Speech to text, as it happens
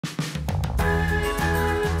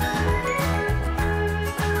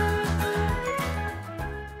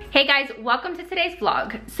Hey guys, welcome to today's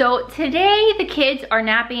vlog. So today the kids are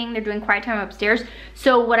napping, they're doing quiet time upstairs.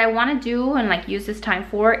 So what I want to do and like use this time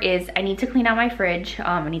for is I need to clean out my fridge.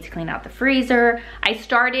 I need to clean out the freezer. I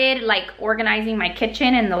started like organizing my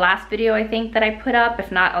kitchen in the last video I think that I put up.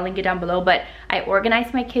 If not, I'll link it down below. But I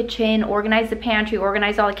organized my kitchen, organized the pantry,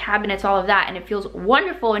 organized all the cabinets, all of that, and it feels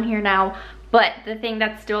wonderful in here now. But the thing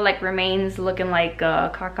that still like remains looking like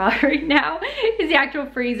caca right now is the actual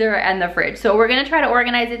freezer and the fridge. So we're gonna try to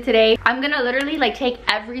organize it today. I'm gonna literally like take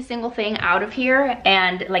every single thing out of here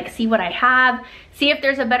and like see what I have, see if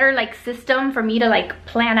there's a better like system for me to like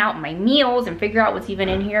plan out my meals and figure out what's even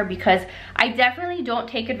in here, because I definitely don't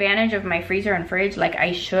take advantage of my freezer and fridge like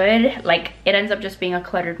I should. Like it ends up just being a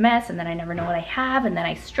cluttered mess, and then I never know what I have, and then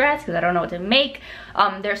I stress because I don't know what to make.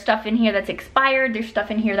 There's stuff in here that's expired. There's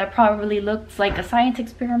stuff in here that probably looks like a science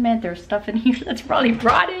experiment. There's stuff in here that's probably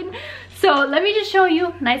rotten. So let me just show you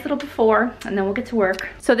a nice little before and then we'll get to work.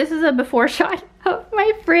 So this is a before shot of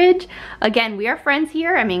my fridge. Again, we are friends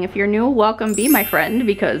here. I mean, if you're new, welcome, be my friend,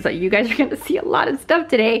 because you guys are gonna see a lot of stuff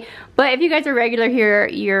today. But if you guys are regular here,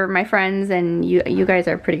 you're my friends, and you guys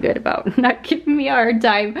are pretty good about not giving me a hard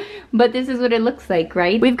time. But this is what it looks like,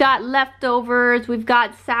 right? We've got leftovers, we've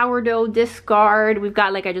got sourdough discard, we've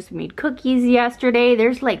got like I just made cookies yesterday.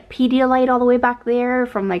 There's like Pedialyte all the way back there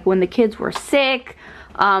from like when the kids were sick.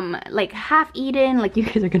 Like half-eaten, like you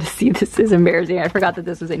guys are gonna see, this is embarrassing, I forgot that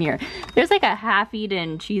this was in here. There's like a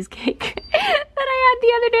half-eaten cheesecake that I had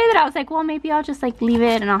the other day that I was like, well, maybe I'll just like leave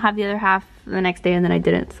it and I'll have the other half the next day, and then I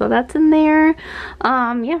didn't. So that's in there.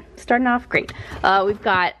 Yeah, starting off great. We've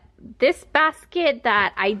got this basket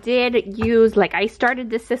that I did use, like I started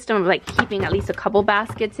this system of like keeping at least a couple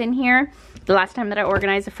baskets in here the last time that I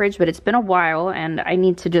organized the fridge, but it's been a while and I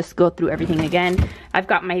need to just go through everything again. I've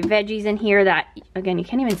got my veggies in here that, again, you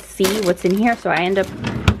can't even see what's in here, so I end up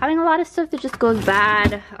having a lot of stuff that just goes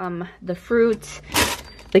bad. The fruit,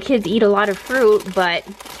 the kids eat a lot of fruit, but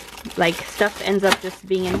like stuff ends up just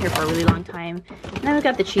being in here for a really long time. And then we've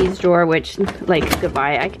got the cheese drawer, which like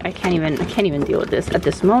goodbye, I can't even deal with this at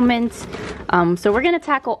this moment. So we're gonna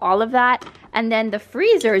tackle all of that. And then the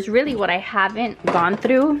freezer is really what I haven't gone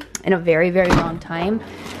through in a very, very long time.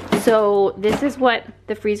 So this is what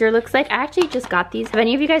the freezer looks like. I actually just got these. Have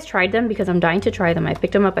any of you guys tried them? Because I'm dying to try them. I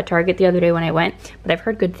picked them up at Target the other day when I went, but I've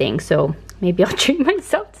heard good things. So maybe I'll treat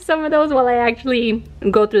myself to some of those while I actually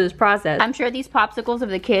go through this process. I'm sure these popsicles of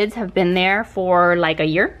the kids have been there for like a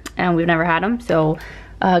year and we've never had them. So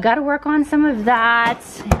gotta work on some of that.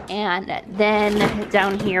 And then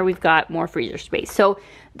down here we've got more freezer space. So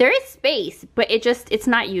there is space, but it's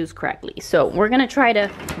not used correctly. So we're gonna try to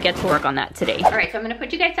get to work on that today. All right, so I'm gonna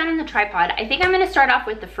put you guys down on the tripod. I think I'm gonna start off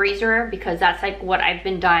with the freezer because that's like what I've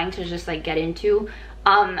been dying to just like get into.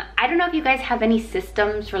 I don't know if you guys have any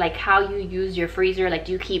systems for like how you use your freezer. Like,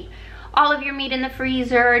 do you keep all of your meat in the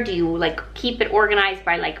freezer? Do you like keep it organized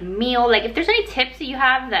by like meal? Like if there's any tips that you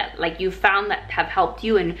have that like you found that have helped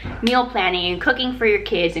you in meal planning and cooking for your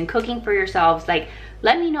kids and cooking for yourselves, like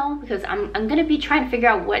let me know, because I'm gonna be trying to figure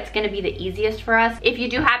out what's gonna be the easiest for us. If you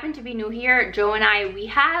do happen to be new here, Joe and I, we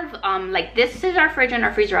have like this is our fridge and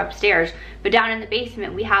our freezer upstairs, but down in the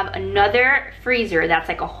basement we have another freezer that's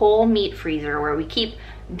like a whole meat freezer where we keep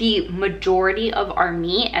the majority of our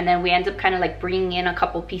meat, and then we end up kind of like bringing in a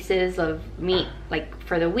couple pieces of meat like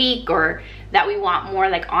for the week, or that we want more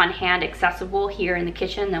like on hand accessible here in the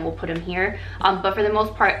kitchen, then we'll put them here. But for the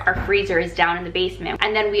most part our freezer is down in the basement,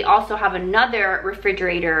 and then we also have another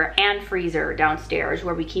refrigerator and freezer downstairs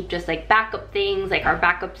where we keep just like backup things, like our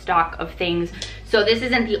backup stock of things. So this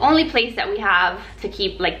isn't the only place that we have to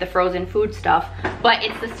keep like the frozen food stuff, but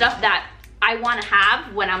it's the stuff that I want to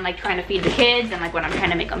have when I'm like trying to feed the kids and like when I'm trying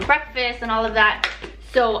to make them breakfast and all of that.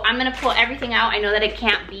 So I'm gonna pull everything out. I know that it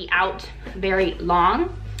can't be out very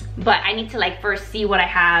long, but I need to like first see what I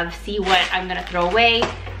have, see what I'm gonna throw away.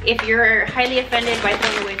 If you're highly offended by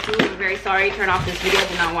throwing away food, I'm very sorry. Turn off this video,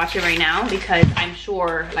 do not watch it right now, because I'm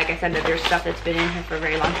sure, like I said, that there's stuff that's been in here for a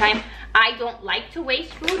very long time. I don't like to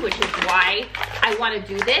waste food, which is why I want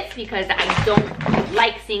to do this, because I don't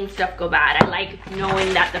like seeing stuff go bad. I like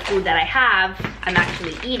knowing that the food that I have, I'm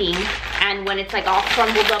actually eating. And when it's like all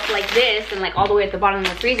crumbled up like this and like all the way at the bottom of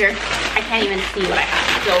the freezer, I can't even see what I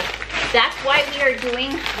have. So that's why we are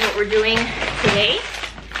doing what we're doing today.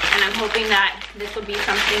 And I'm hoping that this will be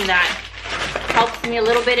something that helps me a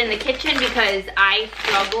little bit in the kitchen, because I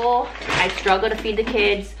struggle to feed the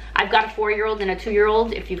kids. I've got a 4-year-old and a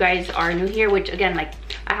 2-year-old, if you guys are new here, which again, like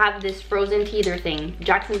I have this frozen teether thing.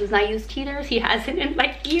 Jackson does not use teethers. He hasn't in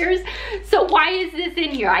like years. So why is this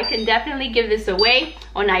in here? I can definitely give this away.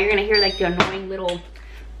 Oh, now you're gonna hear like the annoying little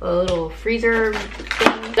a little freezer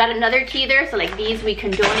thing. Got another teether, so like these we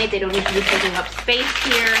can donate. They don't need to be taking up space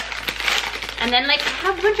here. And then like I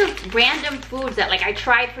have a bunch of random foods that like I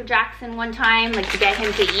tried for Jackson one time, like to get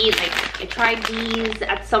him to eat. Like I tried these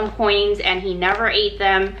at some point and he never ate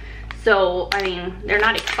them. So, I mean, they're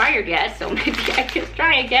not expired yet, so maybe I could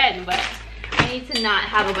try again, but I need to not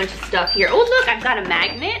have a bunch of stuff here. Oh, look, I've got a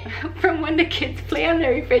magnet from when the kids play on the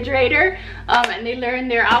refrigerator and they learn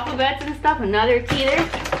their alphabets and stuff. Another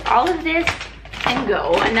teether. All of this can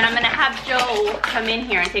go. And then I'm gonna have Joe come in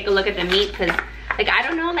here and take a look at the meat because, like, I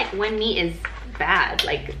don't know, like, when meat is bad.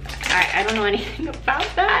 Like, I don't know anything about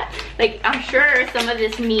that. Like, I'm sure some of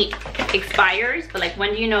this meat expires, but like,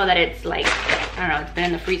 when do you know that it's like, I don't know, it's been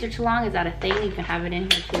in the freezer too long? Is that a thing? You can have it in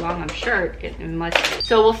here too long? I'm sure it must be.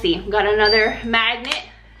 So we'll see. Got another magnet.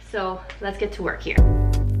 So let's get to work here.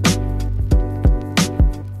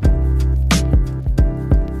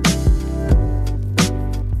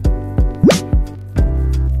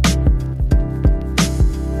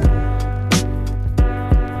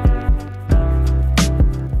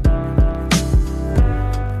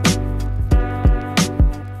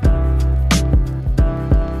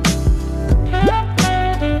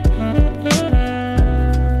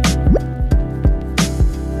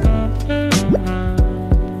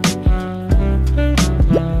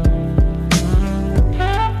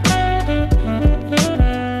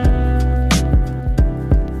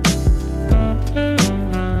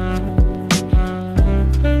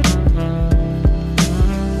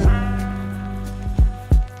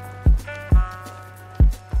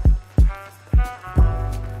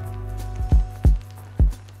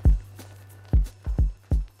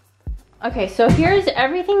 Okay, so here's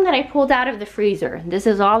everything that I pulled out of the freezer. This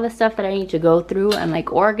is all the stuff that I need to go through and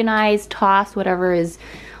like organize, toss whatever is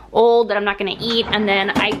old that I'm not gonna eat. And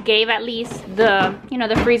then I gave at least the, you know,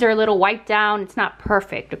 the freezer a little wipe down. It's not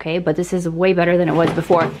perfect, okay, but this is way better than it was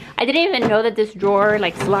before. I didn't even know that this drawer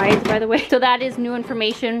like slides, by the way. So that is new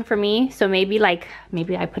information for me. So maybe I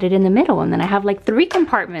put it in the middle and then I have like 3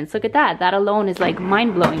 compartments. Look at that. That alone is like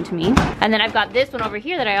mind-blowing to me. And then I've got this one over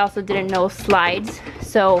here that I also didn't know slides.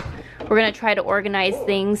 So we're gonna try to organize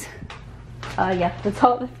things. Yeah, that's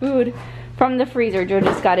all the food from the freezer. Joe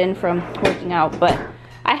just got in from working out, but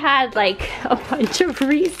I had like a bunch of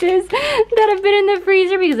Reese's that have been in the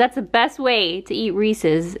freezer because that's the best way to eat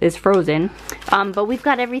Reese's is frozen. But we've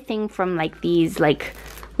got everything from like these, like,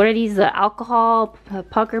 what are these, alcohol,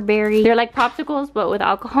 puckerberry. They're like popsicles, but with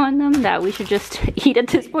alcohol in them that we should just eat at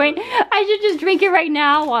this point. I should just drink it right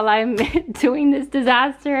now while I'm doing this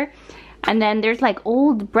disaster. And then there's like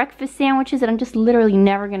old breakfast sandwiches that I'm just literally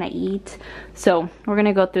never gonna eat. So we're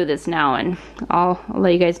gonna go through this now and I'll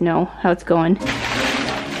let you guys know how it's going. Leave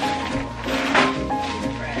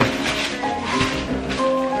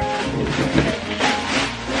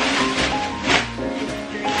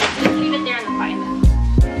it there in the pie.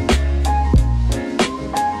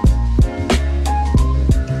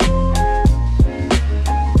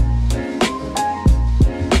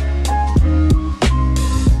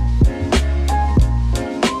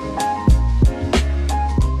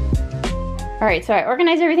 Alright, so I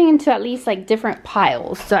organized everything into at least like different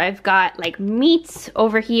piles. So I've got like meats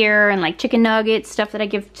over here and like chicken nuggets, stuff that I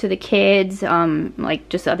give to the kids, like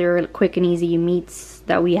just other quick and easy meats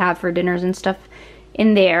that we have for dinners and stuff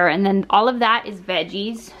in there. And then all of that is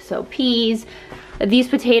veggies, so peas. These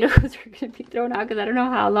potatoes are gonna be thrown out because I don't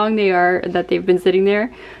know how long they are that they've been sitting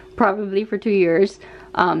there, probably for 2 years.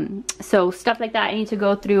 So stuff like that I need to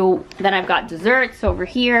go through. Then I've got desserts over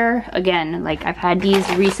here. Again, like I've had these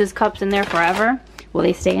Reese's cups in there forever. Will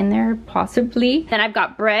they stay in there? Possibly. Then I've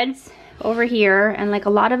got breads over here and like a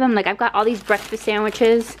lot of them, like I've got all these breakfast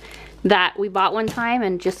sandwiches that we bought one time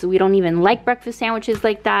and just we don't even like breakfast sandwiches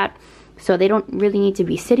like that. So they don't really need to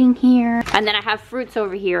be sitting here. And then I have fruits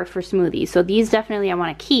over here for smoothies. So these definitely I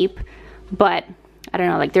want to keep, but I don't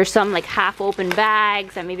know, like there's some like half open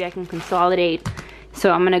bags that maybe I can consolidate.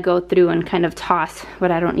 So I'm gonna go through and kind of toss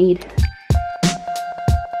what I don't need.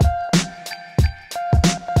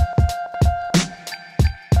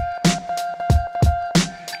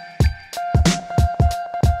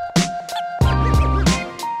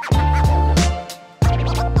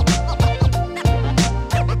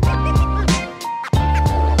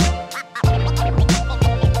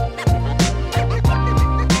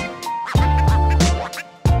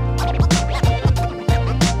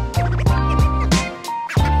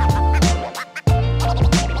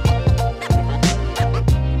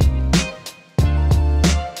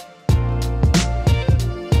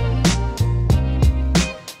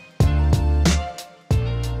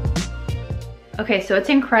 Okay, so it's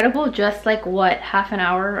incredible just like what half an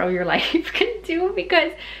hour of your life can too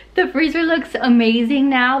because the freezer looks amazing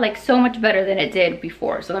now, like so much better than it did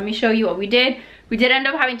before. So let me show you what we did. We did end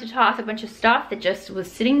up having to toss a bunch of stuff that just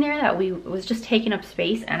was sitting there that was just taking up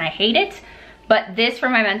space, and I hate it. But this for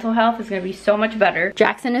my mental health is gonna be so much better.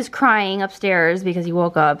 Jackson is crying upstairs because he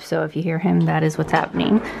woke up, so if you hear him, that is what's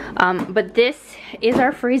happening. But this is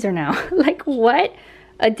our freezer now. Like, what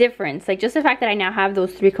a difference. Like, just the fact that I now have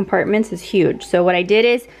those 3 compartments is huge. So what I did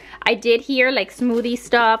is, I did here like smoothie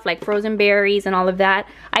stuff, like frozen berries and all of that.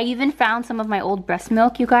 I even found some of my old breast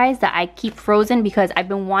milk, you guys, that I keep frozen because I've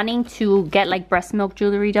been wanting to get like breast milk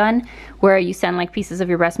jewelry done, where you send like pieces of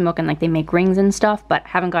your breast milk and like they make rings and stuff, but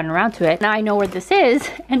haven't gotten around to it. Now I know where this is,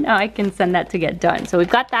 and now I can send that to get done. So we've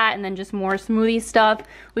got that, and then just more smoothie stuff.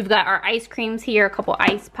 We've got our ice creams here, a couple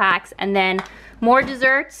ice packs, and then more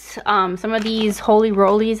desserts. Some of these Holy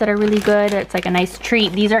Rollies that are really good. It's like a nice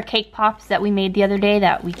treat. These are cake pops that we made the other day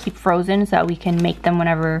that we keep frozen so that we can make them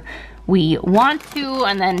whenever we want to.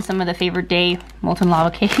 And then some of the favorite day molten lava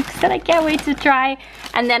cakes that I can't wait to try.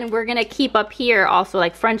 And then we're gonna keep up here also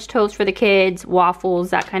like French toast for the kids, waffles,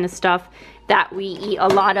 that kind of stuff that we eat a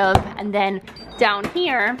lot of. And then down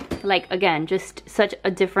here, like again, just such a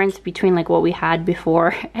difference between like what we had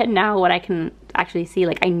before and now what I can actually see.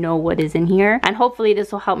 Like, I know what is in here, and hopefully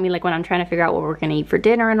this will help me like when I'm trying to figure out what we're gonna eat for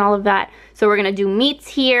dinner and all of that. So we're gonna do meats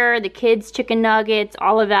here, the kids chicken nuggets,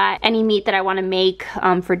 all of that. Any meat that I want to make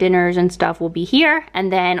for dinners and stuff will be here.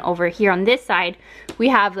 And then over here on this side we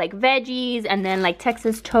have like veggies, and then like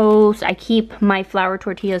Texas toast. I keep my flour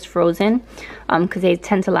tortillas frozen because they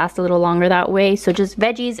tend to last a little longer that way. So just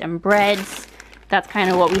veggies and breads, that's kind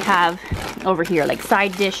of what we have over here, like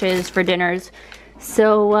side dishes for dinners.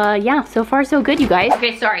 So yeah, so far so good, you guys.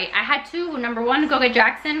 Okay, sorry, I had to, number one, go get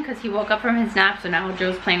Jackson because he woke up from his nap, so now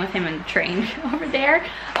Joe's playing with him in the train over there.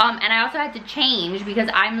 And I also had to change because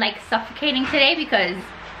I'm like suffocating today because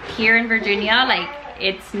here in Virginia, like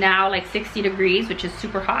it's now like 60 degrees, which is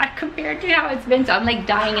super hot compared to how it's been. So I'm like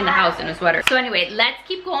dying in the house in a sweater. So anyway, let's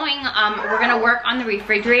keep going. We're gonna work on the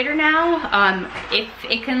refrigerator now. If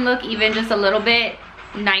it can look even just a little bit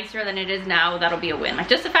nicer than it is now, that'll be a win. Like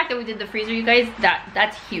just the fact that we did the freezer, you guys,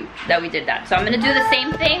 that's huge that we did that. So I'm gonna do the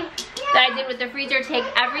same thing that I did with the freezer, take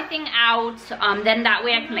everything out, then that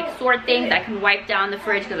way I can like sort things. I can wipe down the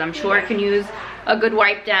fridge because I'm sure I can use a good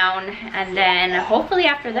wipe down, and then hopefully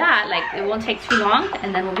after that, like it won't take too long,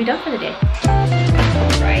 and then we'll be done for the day.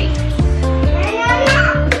 All right.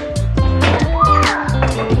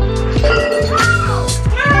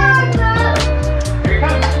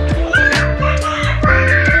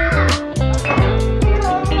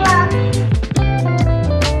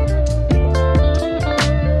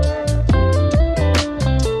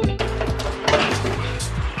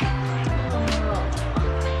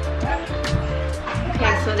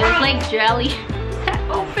 Jelly that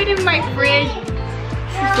open in my fridge.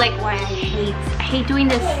 This is like why I hate doing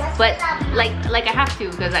this, but like I have to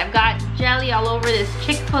because I've got jelly all over this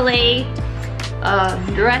Chick-fil-A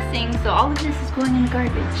dressing, so all of this is going in the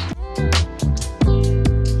garbage.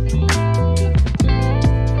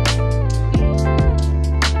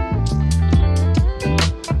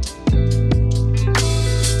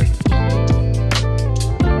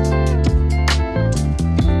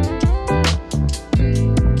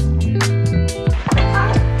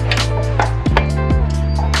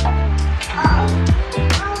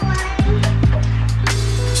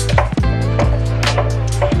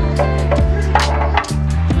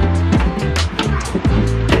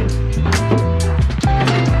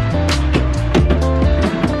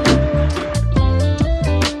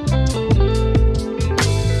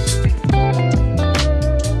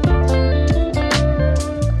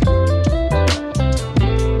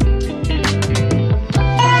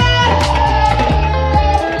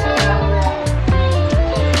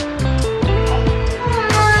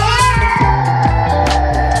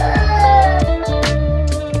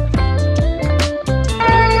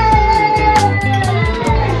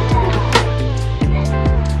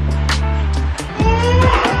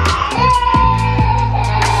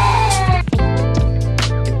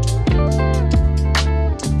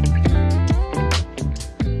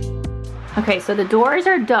 Okay, so the doors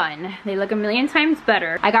are done. They look a million times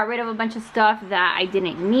better. I got rid of a bunch of stuff that I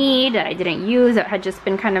didn't need, that I didn't use, that had just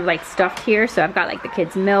been kind of like stuffed here. So I've got like the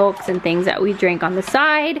kids' milks and things that we drink on the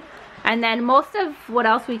side. And then most of what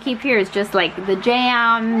else we keep here is just like the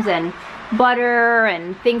jams and butter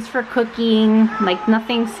and things for cooking. Like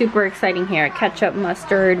nothing super exciting here. Ketchup,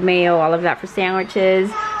 mustard, mayo, all of that for sandwiches.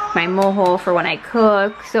 My mojo for when I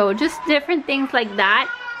cook. So just different things like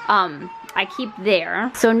that. I keep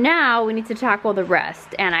there. So now we need to tackle the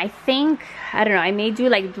rest. And I think, I don't know, I may do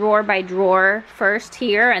like drawer by drawer first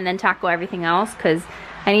here and then tackle everything else, because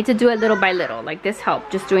I need to do it little by little. Like this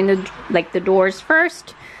helped, just doing the doors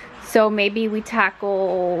first. So maybe we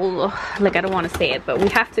tackle, like I don't want to say it, but we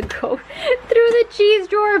have to go through the cheese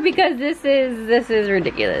drawer because this is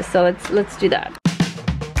ridiculous. So let's do that.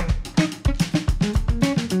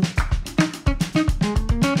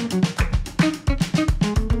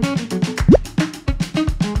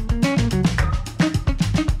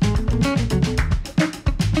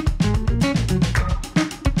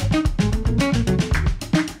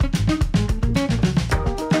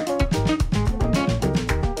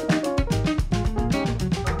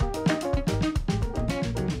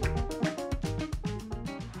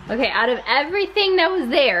 Okay, out of everything that was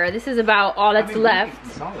there, this is about all that's left.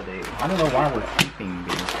 Consolidate. I don't know why we're keeping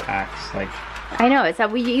these packs. Like, I know, it's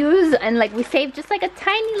that we use and like we save just like a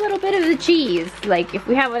tiny little bit of the cheese. Like if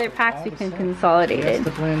we have other packs, we can consolidate it.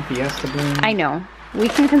 Fiesta blend. I know, we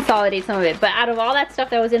can consolidate some of it, but out of all that stuff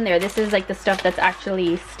that was in there, this is like the stuff that's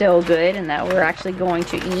actually still good and that we're actually going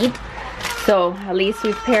to eat. So at least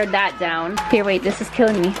we've pared that down. Here, wait, this is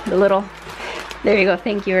killing me. The little, there you go,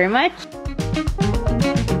 thank you very much.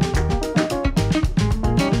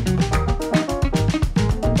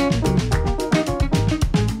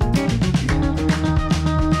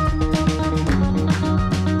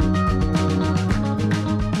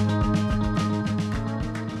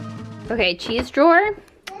 Okay, cheese drawer,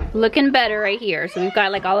 looking better right here. So we've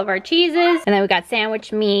got like all of our cheeses, and then we got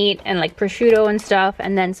sandwich meat and like prosciutto and stuff,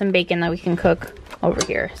 and then some bacon that we can cook over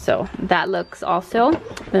here. So that looks also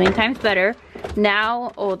a million times better.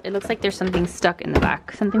 Now, oh, it looks like there's something stuck in the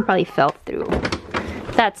back. Something probably fell through.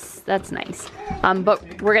 That's nice.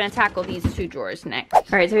 But we're gonna tackle these two drawers next. All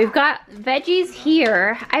right, so we've got veggies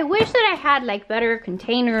here. I wish that I had like better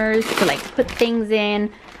containers to like put things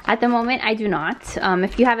in. At the moment, I do not.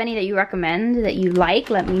 If you have any that you recommend, that you like,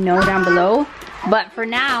 let me know down below. But for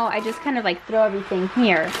now, I just kind of like throw everything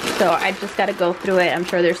here. So I just gotta go through it. I'm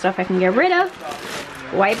sure there's stuff I can get rid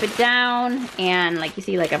of. Wipe it down. And like you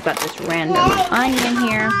see, like I've got this random onion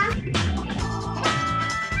here.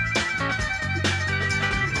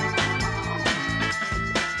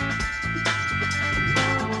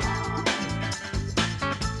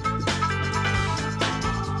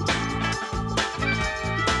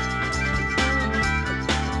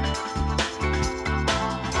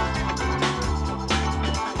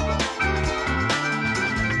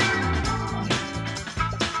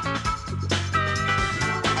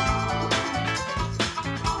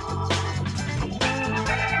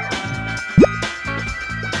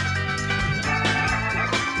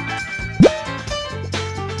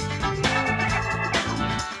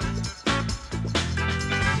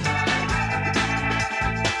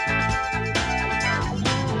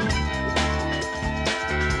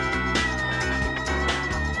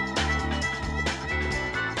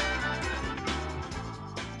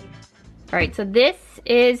 All right, so this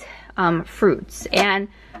is fruits, and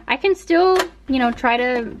I can still, you know, try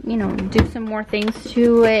to, you know, do some more things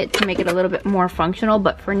to it to make it a little bit more functional.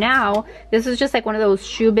 But for now, this is just like one of those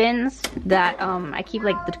shoe bins that I keep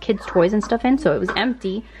like the kids' toys and stuff in. So it was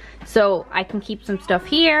empty, so I can keep some stuff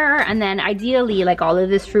here, and then ideally like all of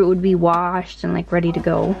this fruit would be washed and like ready to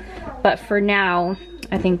go. But for now,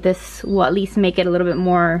 I think this will at least make it a little bit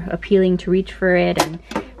more appealing to reach for it, and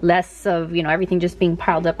less of, you know, everything just being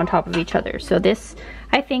piled up on top of each other. So this,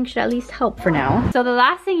 I think, should at least help for now. So the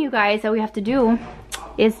last thing, you guys, that we have to do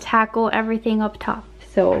is tackle everything up top.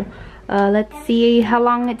 So let's see how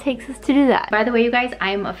long it takes us to do that. By the way, you guys,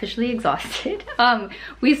 I'm officially exhausted.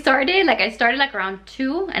 I started like around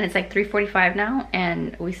 2, and it's like 3:45 now,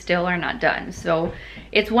 and we still are not done. So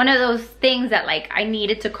it's one of those things that like I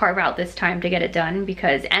needed to carve out this time to get it done,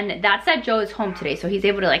 because, and that's that Joe is home today, so he's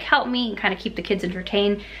able to like help me and kind of keep the kids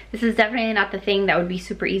entertained. This is definitely not the thing that would be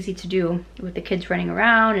super easy to do with the kids running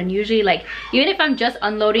around. And usually, like, even if I'm just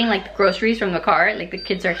unloading like the groceries from the car, like the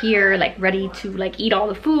kids are here like ready to like eat all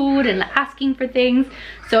the food and asking for things.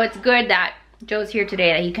 So it's good that Joe's here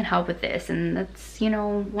today, that he can help with this. And that's, you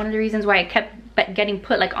know, one of the reasons why I kept getting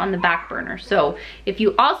put like on the back burner. So if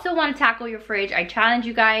you also want to tackle your fridge, I challenge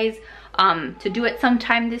you guys to do it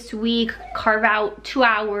sometime this week. Carve out 2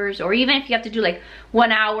 hours, or even if you have to do like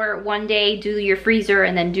 1 hour one day, do your freezer,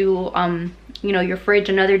 and then do you know, your fridge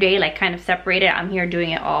another day, like kind of separate it. I'm here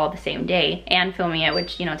doing it all the same day and filming it,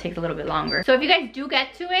 which, you know, takes a little bit longer. So if you guys do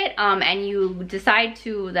get to it and you decide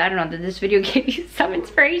to, I don't know, that this video gave you some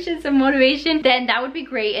inspiration, some motivation, then that would be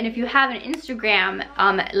great. And if you have an Instagram,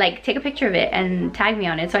 like take a picture of it and tag me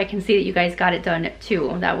on it so I can see that you guys got it done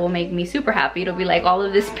too. That will make me super happy. It'll be like all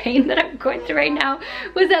of this pain that I'm going through right now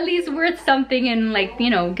was at least worth something, and like, you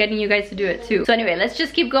know, getting you guys to do it too. So anyway, let's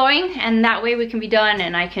just keep going, and that way we can be done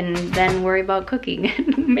and I can then worry about cooking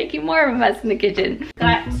and making more of a mess in the kitchen.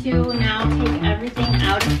 Got to now take everything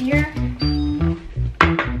out of here.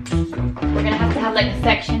 We're gonna have to have like a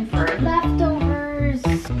section for leftovers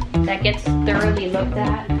that gets thoroughly looked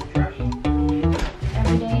at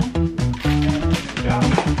every day.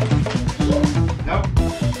 Nope.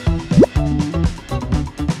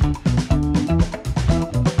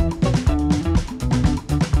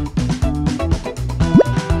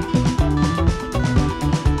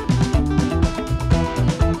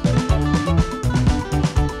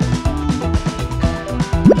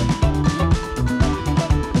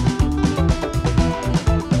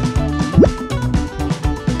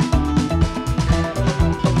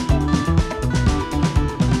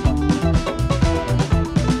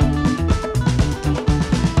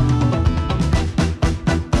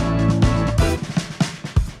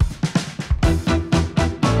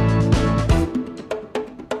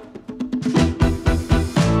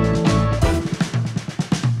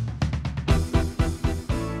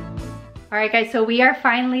 Alright guys, so we are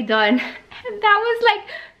finally done. And that was like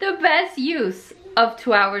the best use of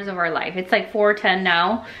 2 hours of our life. It's like 4:10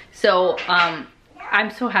 now. So I'm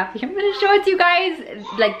so happy. I'm gonna show it to you guys.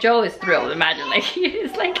 Like Joe is thrilled. Imagine, like he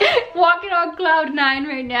is like walking on cloud 9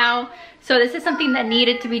 right now. So this is something that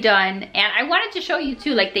needed to be done. And I wanted to show you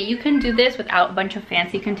too, like that you can do this without a bunch of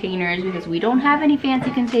fancy containers, because we don't have any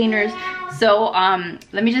fancy containers. So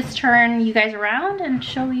let me just turn you guys around and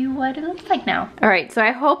show you what it looks like now. All right, so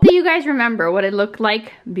I hope that you guys remember what it looked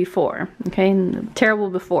like before, okay?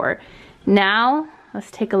 Terrible before. Now,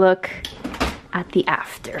 let's take a look at the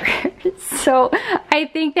after. So I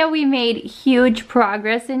think that we made huge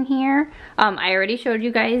progress in here. I already showed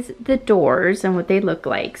you guys the doors and what they look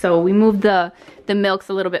like. So we moved the milks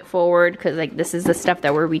a little bit forward because like this is the stuff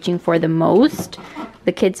that we're reaching for the most.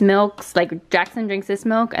 The kids' milks, like Jackson drinks this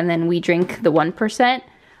milk and then we drink the 1%.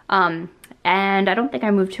 And I don't think I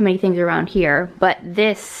moved too many things around here, but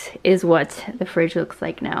this is what the fridge looks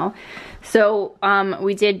like now. So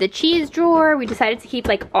we did the cheese drawer. We decided to keep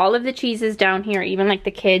like all of the cheeses down here, even like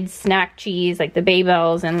the kids' snack cheese, like the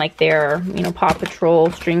Babels and like their, you know, Paw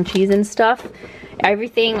Patrol string cheese and stuff.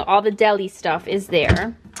 Everything, all the deli stuff is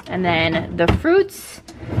there. And then the fruits,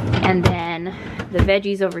 and then the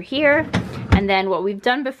veggies over here. And then what we've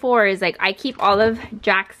done before is like I keep all of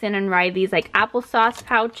Jackson and Riley's like applesauce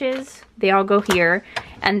pouches. They all go here.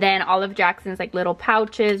 And then all of Jackson's like little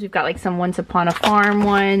pouches. We've got like some Once Upon a Farm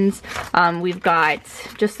ones. We've got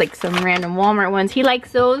just like some random Walmart ones. He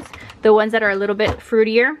likes those, the ones that are a little bit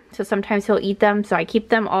fruitier. So sometimes he'll eat them. So I keep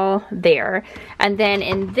them all there. And then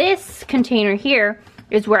in this container here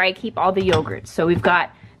is where I keep all the yogurts. So we've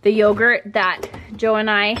got the yogurt that Joe and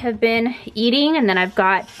I have been eating. And then I've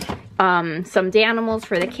got some Danimals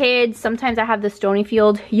for the kids. Sometimes I have the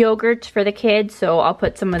Stonyfield yogurt for the kids, so I'll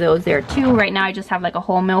put some of those there too. Right now I just have like a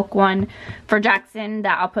whole milk one for Jackson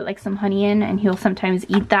that I'll put like some honey in, and he'll sometimes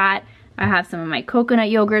eat that. I have some of my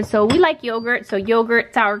coconut yogurt, so we like yogurt. So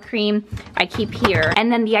yogurt, sour cream, I keep here.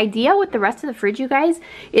 And then the idea with the rest of the fridge, you guys,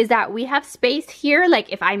 is that we have space here.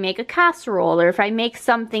 Like if I make a casserole or if I make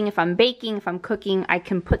something, if I'm baking, if I'm cooking, I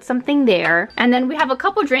can put something there. And then we have a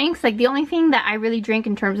couple drinks. Like the only thing that I really drink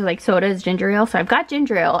in terms of like soda is ginger ale. So I've got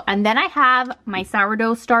ginger ale. And then I have my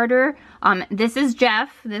sourdough starter. This is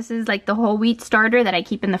Jeff. This is like the whole wheat starter that I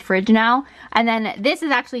keep in the fridge now. And then this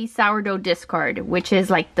is actually sourdough discard, which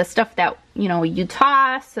is like the stuff that, you know, you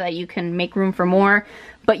toss so that you can make room for more,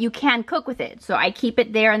 but you can cook with it. So I keep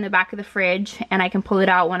it there in the back of the fridge, and I can pull it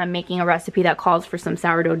out when I'm making a recipe that calls for some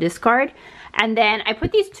sourdough discard. And then I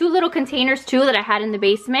put these two little containers too that I had in the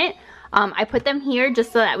basement. I put them here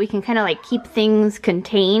just so that we can kind of like keep things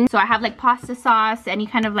contained. So I have like pasta sauce, any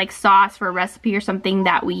kind of like sauce for a recipe or something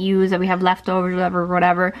that we use, that we have leftovers,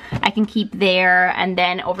 whatever, I can keep there. And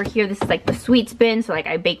then over here, this is like the sweets bin. So like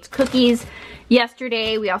I baked cookies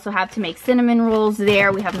yesterday. We also have to make cinnamon rolls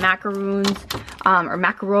there. We have macaroons, or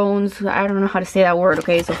macarons. I don't know how to say that word,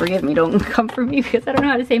 okay? So forgive me, don't come for me because I don't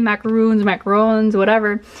know how to say macaroons,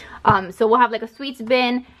 whatever. So we'll have like a sweets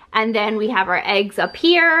bin. And then we have our eggs up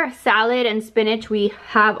here, salad and spinach we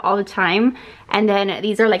have all the time. And then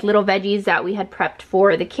these are like little veggies that we had prepped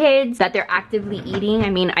for the kids that they're actively eating. I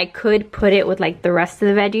mean, I could put it with like the rest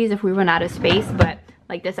of the veggies if we run out of space, but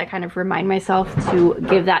like this, I kind of remind myself to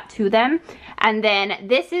give that to them. And then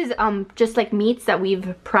this is just like meats that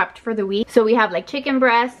we've prepped for the week. So we have like chicken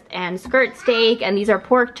breast and skirt steak, and these are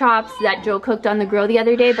pork chops that Joe cooked on the grill the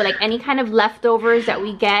other day. But like any kind of leftovers that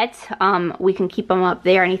we get, we can keep them up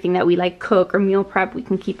there. Anything that we like cook or meal prep, we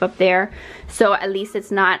can keep up there. So at least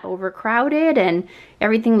it's not overcrowded and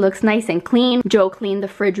everything looks nice and clean. Joe cleaned the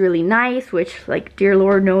fridge really nice, which like dear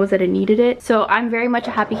Lord knows that it needed it. So I'm very much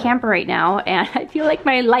a happy camper right now, and I feel like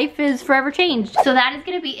my life is forever changed. So that is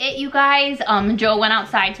gonna be it, you guys. Joe went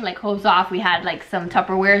outside to like hose off. We had like some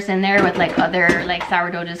Tupperwares in there with like other like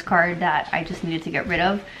sourdough discard that I just needed to get rid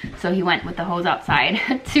of. So he went with the hose outside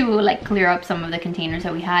to like clear up some of the containers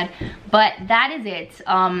that we had. But that is it.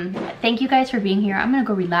 Thank you guys for being here. I'm gonna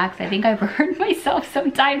go relax. I think I've earned myself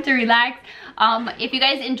some time to relax. If you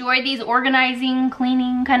guys enjoyed these organizing,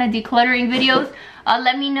 cleaning, kind of decluttering videos,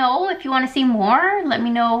 let me know if you want to see more. Let me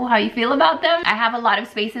know how you feel about them. I have a lot of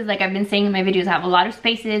spaces, like I've been saying in my videos, I have a lot of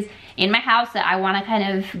spaces in my house that I want to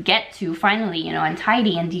kind of get to finally, you know, and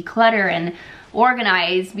tidy and declutter and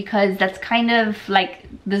organize, because that's kind of like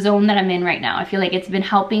the zone that I'm in right now. I feel like it's been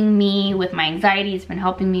helping me with my anxiety. It's been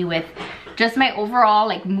helping me with just my overall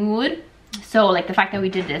like mood. So like the fact that we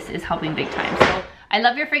did this is helping big time. So I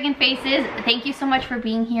love your freaking faces. Thank you so much for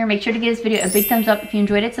being here. Make sure to give this video a big thumbs up if you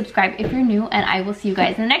enjoyed it. Subscribe if you're new, and I will see you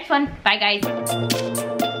guys in the next one. Bye, guys.